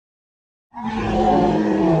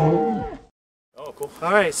Oh, cool.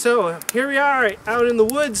 Alright, so here we are out in the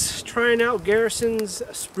woods trying out Garrison's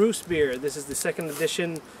Spruce Beer. This is the second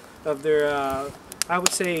edition of their, I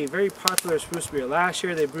would say, very popular spruce beer. Last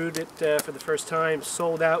year they brewed it for the first time,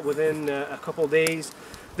 sold out within a couple days.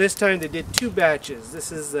 This time they did two batches.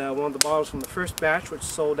 This is one of the bottles from the first batch, which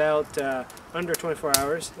sold out under 24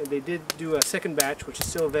 hours. And they did do a second batch, which is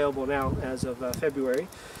still available now as of February.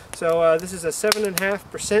 So this is a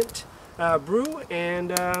 7.5% brew,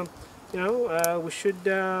 and you know, we should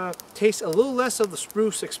taste a little less of the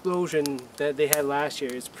spruce explosion that they had last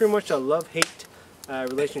year. It's pretty much a love-hate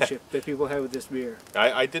relationship that people have with this beer.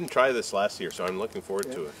 I didn't try this last year, so I'm looking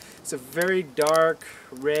forward to it. It's a very dark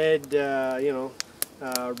red, you know,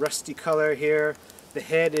 rusty color here. The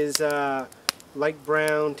head is light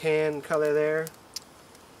brown, tan color there.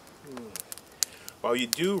 Well, you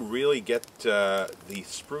do really get the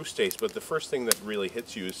spruce taste, but the first thing that really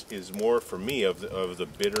hits you is more, for me, of the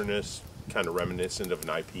bitterness, kind of reminiscent of an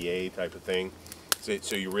IPA type of thing.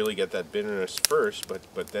 So you really get that bitterness first,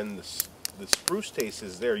 but then the spruce taste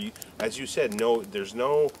is there. As you said, there's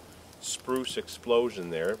no spruce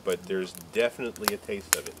explosion there, but there's definitely a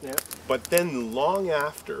taste of it. Yeah. But then long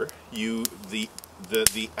after, the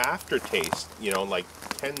aftertaste, you know, like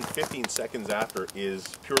 10-15 seconds after, is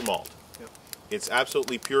pure malt. It's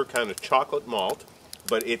absolutely pure kind of chocolate malt,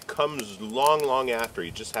 but it comes long after. You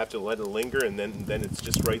just have to let it linger, and then it's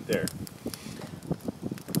just right there.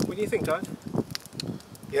 What do you think, Todd?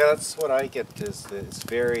 Yeah, that's what I get. It's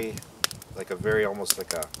very, almost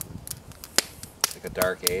like a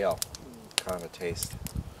dark ale kind of taste.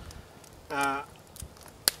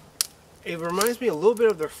 It reminds me a little bit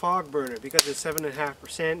of their fog burner because it's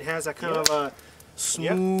 7.5%. It has that kind of a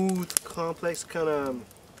smooth, complex kind of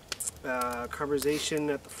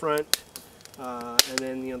carbonization at the front, and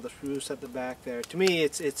then, you know, the spruce at the back there. To me,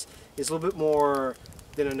 it's a little bit more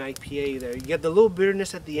than an IPA there. You get the little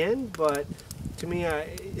bitterness at the end, but to me,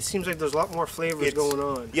 it seems like there's a lot more flavors going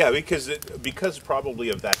on. Yeah, because probably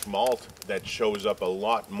of that malt that shows up a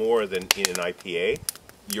lot more than in an IPA.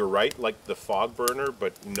 You're right, like the fog burner,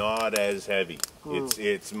 but not as heavy.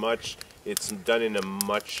 It's done in a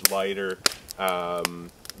much lighter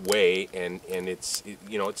way, and it's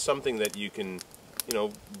something that you can, you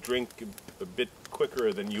know, drink a bit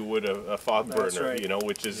quicker than you would a fog burner. Right. You know,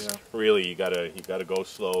 which is really you gotta go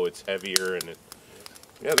slow. It's heavier, and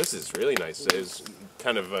this is really nice. It's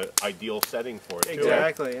kind of an ideal setting for it too.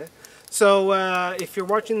 Exactly. Yeah. So if you're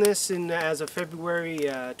watching this as of February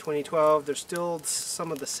 2012, there's still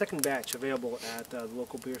some of the second batch available at the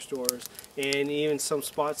local beer stores, and even some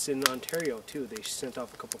spots in Ontario too. They sent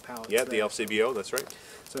off a couple pallets. Yeah, the LCBO, that's right.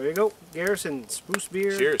 So there you go, Garrison Spruce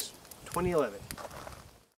Beer. Cheers. 2011.